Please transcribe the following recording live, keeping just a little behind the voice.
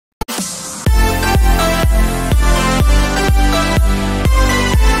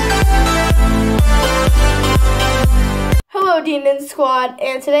Hello DNN Squad,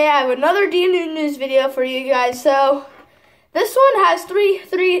 and today I have another DNN news video for you guys. So this one has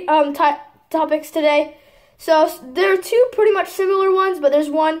three topics today. So there are two pretty much similar ones, but there's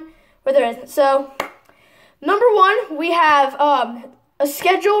one where there isn't. So number one, we have a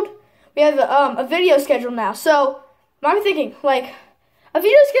video scheduled now. So I'm thinking like a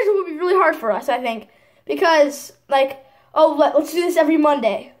video schedule would be really hard for us, I think, because like let's do this every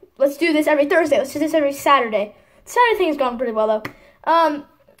Monday. Let's do this every Thursday. Let's do this every Saturday. The Saturday thing has gone pretty well though.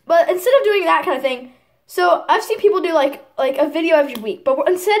 But instead of doing that kind of thing, so I've seen people do like a video every week. But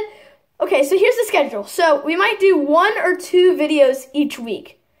instead, okay, so here's the schedule. So we might do 1 or 2 videos each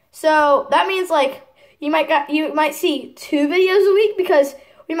week. So that means like you might see 2 videos a week, because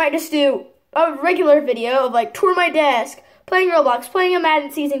we might just do a regular video of like tour my desk, playing Roblox, playing a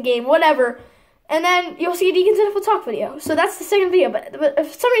Madden season game, whatever. And then you'll see a Deacons NFL Talk video. So that's the second video. But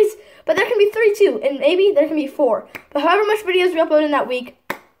if some reason, but there can be 3 too, and maybe there can be 4. But however much videos we upload in that week,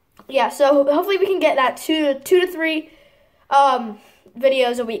 yeah. So hopefully we can get that 2 to 3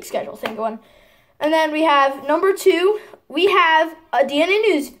 videos a week schedule thing going. And then we have number 2. We have a DNN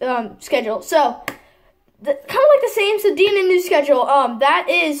news schedule. So kind of like the same. So DNN news schedule. That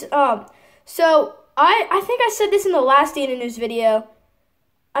is So I think I said this in the last DNN news video.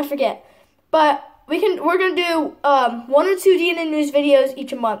 I forget. But we're gonna do 1 or 2 DNN news videos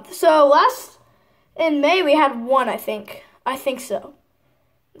each month. So in May we had 1, I think so.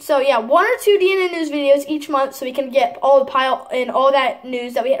 So yeah, 1 or 2 DNN news videos each month, so we can get all the pile and all that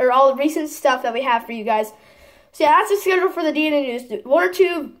news that all the recent stuff that we have for you guys. So yeah, that's the schedule for the DNN news. 1 or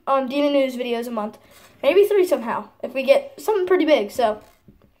 2 DNN news videos a month, maybe 3 somehow if we get something pretty big. So,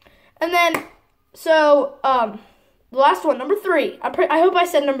 and then the last one, number 3. I hope I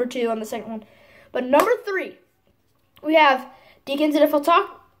said number 2 on the second one. But number 3, we have Deacons NFL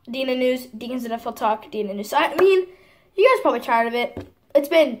Talk, DNN News, Deacons NFL Talk, DNN News. So, I mean, you guys are probably tired of it. I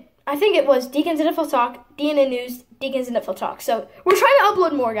think it was Deacons NFL Talk, DNN News, Deacons NFL Talk. So, we're trying to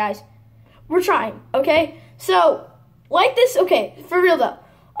upload more, guys. We're trying, okay? So, like this, okay, for real though.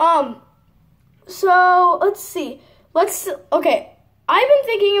 So, let's see. Okay, I've been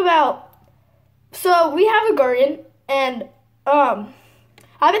thinking about, so we have a garden. And I've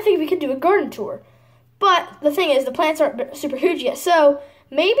been thinking we could do a garden tour. But the thing is, the plants aren't super huge yet. So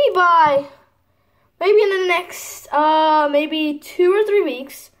maybe in the next maybe 2 or 3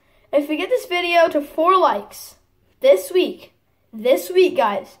 weeks, if we get this video to 4 likes this week,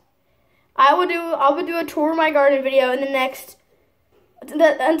 guys, I would do a tour of my garden video in the next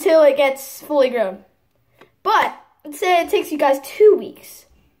until it gets fully grown. But let's say it takes you guys 2 weeks.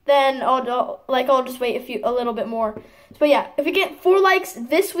 Then I'll just wait a little bit more. But yeah, if we get 4 likes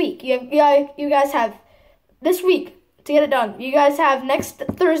this week, you guys have this week to get it done. You guys have next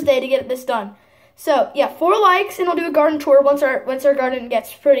Thursday to get this done. So yeah, 4 likes, and I'll do a garden tour once our garden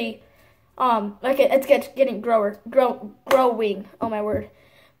gets pretty it's getting growing. Oh my word.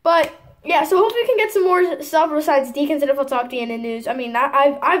 But yeah, so hopefully we can get some more stuff besides Deacons NFL Talk, DNN News. I mean,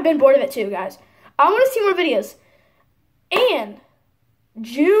 I've been bored of it too, guys. I want to see more videos. And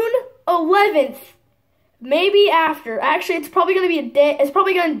June 11th, maybe after. Actually, it's probably going to be a day. It's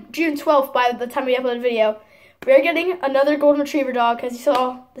probably going to June 12th by the time we upload a video. We're getting another golden retriever dog, because you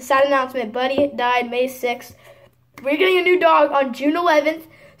saw the sad announcement. Buddy died May 6th. We're getting a new dog on June 11th.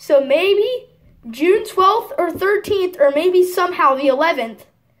 So maybe June 12th or 13th, or maybe somehow the 11th,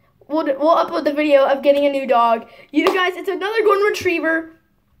 we'll upload the video of getting a new dog. You guys, it's another golden retriever.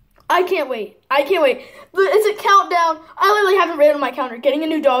 I can't wait. It's a countdown. I literally haven't read on my calendar. Getting a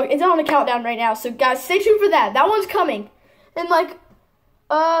new dog. It's on a countdown right now. So guys, stay tuned for that. That one's coming. And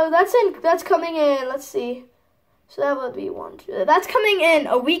that's coming in. Let's see. So that would be 1, 2. That's coming in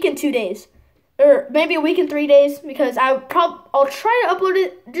a week and 2 days, or maybe a week and 3 days, because I'll try to upload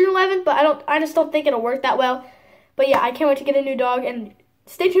it June 11th, but I just don't think it'll work that well. But yeah, I can't wait to get a new dog, and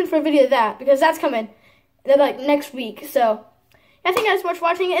stay tuned for a video of that, because that's coming next week. So yeah, thank you guys so much for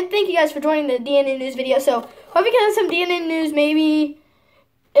watching, and thank you guys for joining the DNN News video. So, hope you get some DNN News. Maybe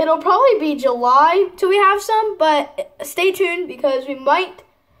it'll probably be July till we have some, but stay tuned, because we might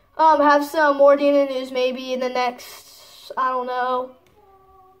have some more DNN News maybe in the next, I don't know,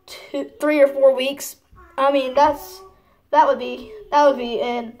 3 or 4 weeks. I mean, that would be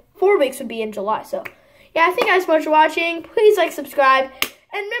in 4 weeks would be in July. So, yeah, thank you guys so much for watching. Please like, subscribe,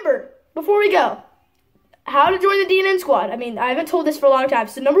 and remember, before we go, how to join the DNN Squad. I mean, I haven't told this for a long time.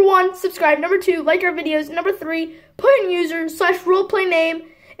 So number 1, subscribe. Number 2, like our videos. Number 3, put in user/roleplay name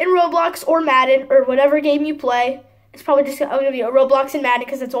in Roblox or Madden or whatever game you play. It's probably just going to be a Roblox and Madden,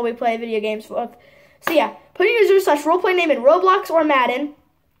 because that's all we play video games with. So yeah, put in user/roleplay name in Roblox or Madden.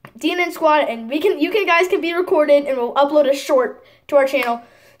 DNN Squad, and you guys can be recorded, and we'll upload a short to our channel.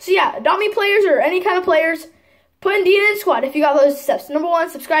 So yeah, Adopt Me players or any kind of players, put in DNN Squad if you got those steps. Number 1,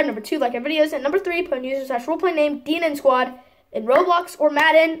 subscribe. Number 2, like our videos. And number 3, put in user/roleplay name DNN Squad in Roblox or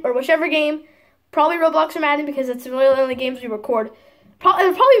Madden or whichever game. Probably Roblox or Madden because it's really the only games we record.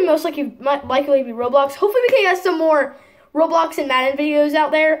 It'll probably most likely be Roblox. Hopefully we can get some more Roblox and Madden videos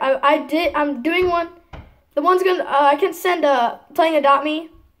out there. I'm doing one. The one's gonna I can send playing Adopt Me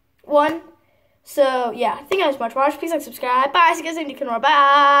one. So yeah, thank you guys so much for watching. Please like, subscribe. Bye. See you guys in the camera.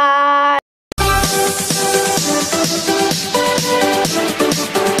 Bye.